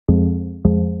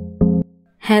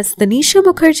Has Tanishaa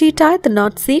Mukerji tied the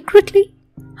knot secretly?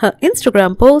 Her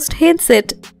Instagram post hints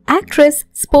it. Actress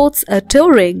sports a toe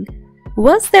ring.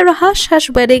 Was there a hush-hush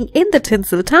wedding in the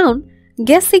tinsel town?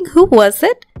 Guessing who was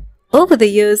it? Over the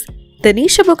years,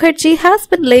 Tanishaa Mukerji has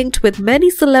been linked with many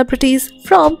celebrities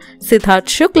from Siddharth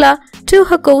Shukla to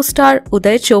her co-star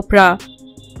Uday Chopra.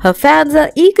 Her fans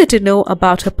are eager to know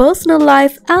about her personal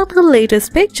life, and her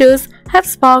latest pictures have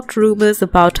sparked rumors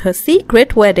about her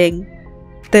secret wedding.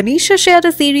 Tanisha shared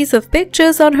a series of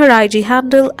pictures on her IG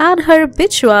handle, and her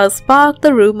bichwa sparked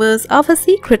the rumors of a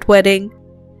secret wedding.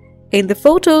 In the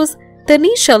photos,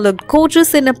 Tanisha looked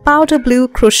gorgeous in a powder blue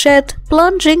crochet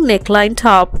plunging neckline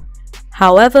top.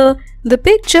 However, the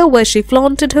picture where she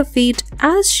flaunted her feet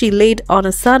as she laid on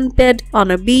a sunbed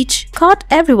on a beach caught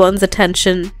everyone's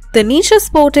attention. Tanisha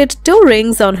sported toe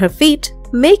rings on her feet,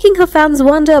 making her fans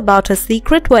wonder about her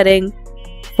secret wedding.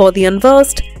 For the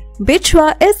unversed,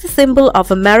 bichwa is the symbol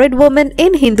of a married woman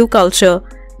in Hindu culture.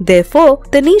 Therefore,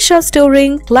 Tanisha's toe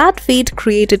ring flat feet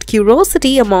created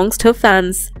curiosity amongst her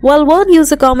fans. While one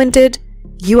user commented,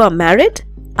 "You are married?"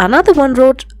 Another one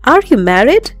wrote, "Are you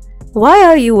married? Why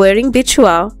are you wearing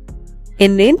bichwa?"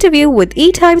 In an interview with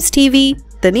E-Times TV,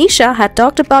 Tanisha had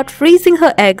talked about freezing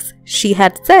her eggs. She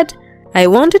had said, "I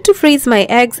wanted to freeze my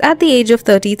eggs at the age of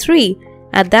 33.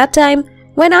 At that time,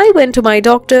 when I went to my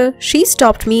doctor, she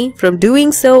stopped me from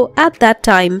doing so at that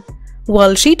time.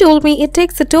 While she told me it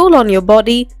takes a toll on your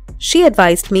body, she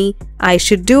advised me I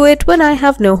should do it when I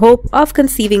have no hope of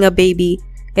conceiving a baby.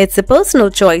 It's a personal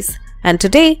choice, and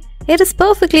today it is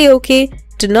perfectly okay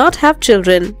to not have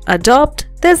children. Adopt.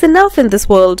 There's enough in this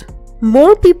world."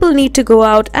 More people need to go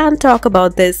out and talk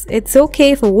about this. It's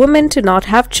okay for women to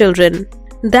not have children.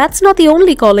 That's not the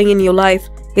only calling in your life.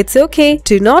 It's okay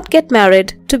to not get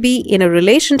married, to be in a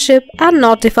relationship and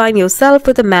not define yourself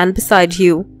with a man beside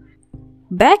you.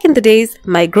 Back in the days,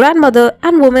 my grandmother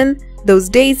and women, those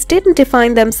days didn't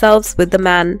define themselves with the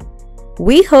man.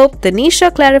 We hope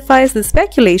Tanisha clarifies the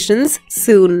speculations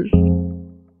soon.